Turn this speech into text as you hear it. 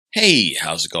Hey,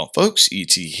 how's it going, folks?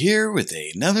 ET here with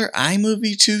another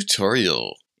iMovie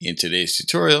tutorial. In today's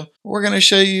tutorial, we're going to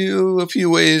show you a few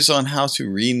ways on how to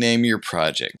rename your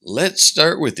project. Let's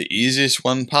start with the easiest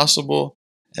one possible,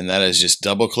 and that is just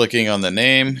double-clicking on the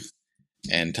name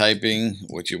and typing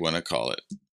what you want to call it.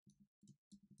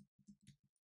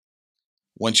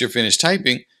 Once you're finished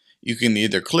typing, you can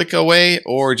either click away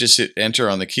or just hit enter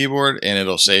on the keyboard and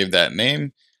it'll save that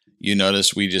name. You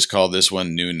notice we just call this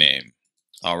one new name.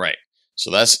 All right, so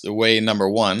that's the way number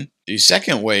one. The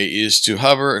second way is to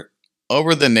hover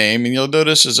over the name, and you'll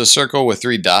notice there's a circle with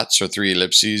 3 dots or 3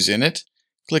 ellipses in it.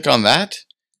 Click on that,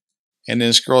 and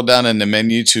then scroll down in the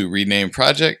menu to rename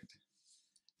project.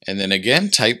 And then again,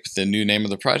 type the new name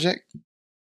of the project.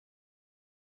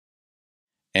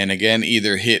 And again,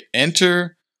 either hit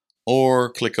enter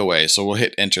or click away. So we'll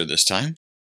hit enter this time.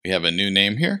 We have a new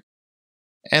name here.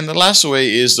 And the last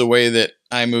way is the way that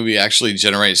iMovie actually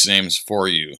generates names for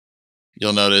you.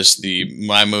 You'll notice the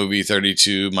MyMovie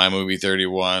 32, MyMovie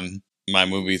 31,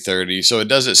 MyMovie 30, so it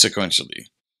does it sequentially.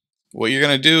 What you're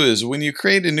going to do is when you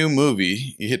create a new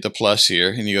movie, you hit the plus here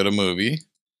and you go to movie.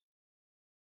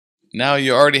 Now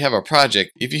you already have a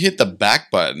project. If you hit the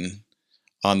back button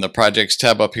on the projects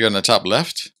tab up here on the top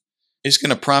left, it's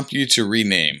going to prompt you to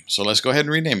rename. So let's go ahead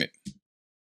and rename it.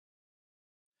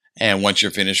 And once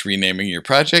you're finished renaming your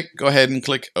project, go ahead and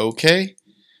click OK.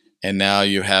 And now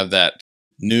you have that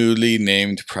newly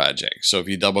named project. So if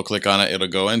you double click on it, it'll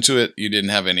go into it. You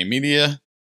didn't have any media.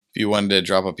 If you wanted to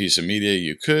drop a piece of media,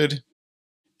 you could.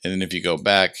 And then if you go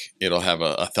back, it'll have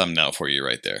a thumbnail for you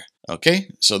right there.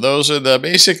 Okay, so those are the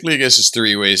basically, I guess it's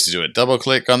 3 ways to do it. Double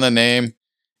click on the name.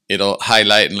 It'll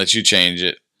highlight and let you change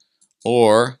it.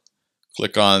 Or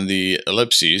click on the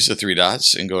ellipses, the 3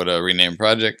 dots, and go to rename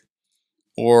project.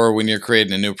 Or when you're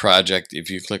creating a new project,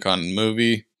 if you click on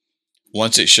movie,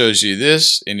 once it shows you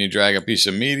this and you drag a piece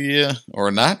of media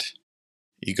or not,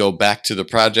 you go back to the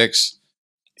projects,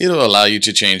 it'll allow you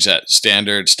to change that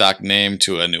standard stock name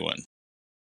to a new one.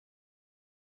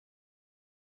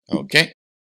 Okay.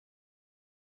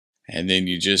 And then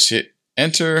you just hit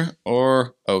enter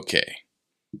or OK.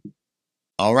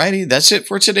 Alrighty, that's it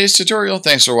for today's tutorial.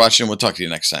 Thanks for watching. We'll talk to you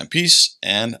next time. Peace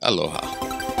and aloha.